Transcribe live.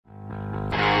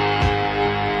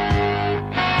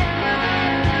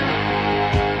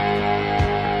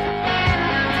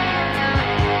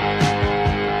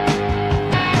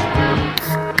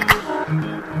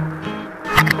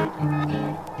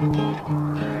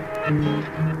Mama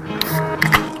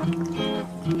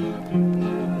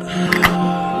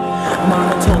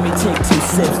told me take 2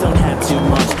 sips, don't have too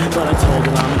much. But I told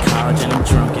her I'm in college and I'm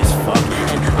drunk as fuck.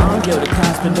 And I don't go to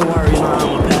class, but don't worry,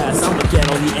 I'ma pass. I'ma get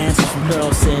all the answers from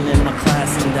girls sitting in my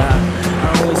class. And I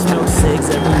always smoke cigs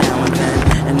every now and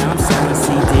then. And I'm selling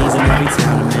CDs in every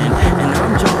town I'm in. And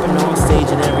I'm jumping on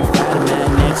stage at every Friday, man.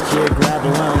 Next year, grab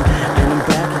a loan, and I'm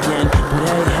back again.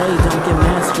 But hey, don't get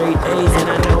mad, straight A's. And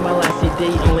I know my last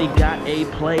CD only got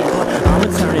 8 plays. But I'ma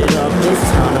turn it up this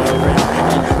time around.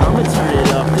 And I'ma turn it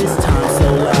up this time so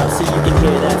loud, so you can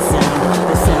hear that sound.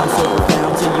 The sound so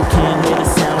profound till you can't hear the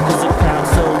sound, cause the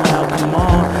crowd's so loud. Come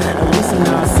on, at least I'm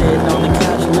not sitting on the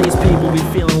couch. At least people be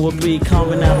feeling what be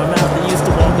coming out my mouth. They used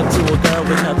to walk up to a girl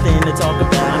with nothing to talk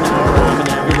about. And now I'm rhyming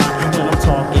every line when I'm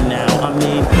talking now. I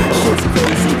mean, shit's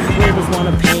crazy. Labels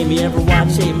wanna pay me. Ever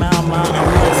watch 8 Mile Mile? I'm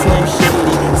like Slim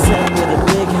Shady. Set with a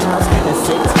big house and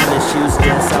 6 tennis shoes.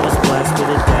 Guess I was blessed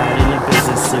with a dad in a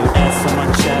business suit. S on my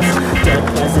chest, dead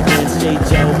presidents, J.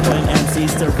 Joe putting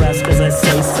MCs to rest, cause I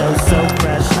say so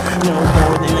fresh. No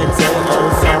more than a day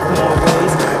old, sophomore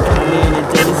ways. Got me in the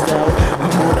days though.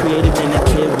 I'm more creative than a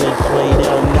kid with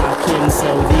Play-Doh. Not kidding, so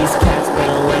these cats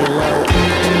better lay low.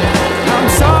 I'm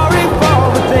sorry for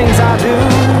all the things I do,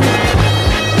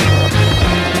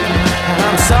 and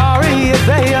I'm sorry if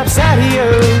they upset you,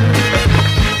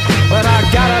 but I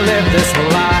gotta live this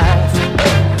life.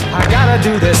 I gotta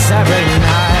do this every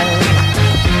night.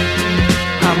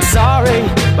 I'm sorry,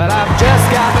 but I've just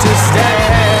got to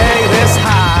stay this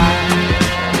high.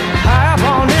 High up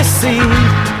on this sea,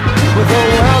 with the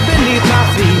world beneath my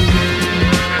feet.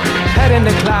 Head in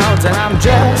the clouds and I'm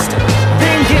just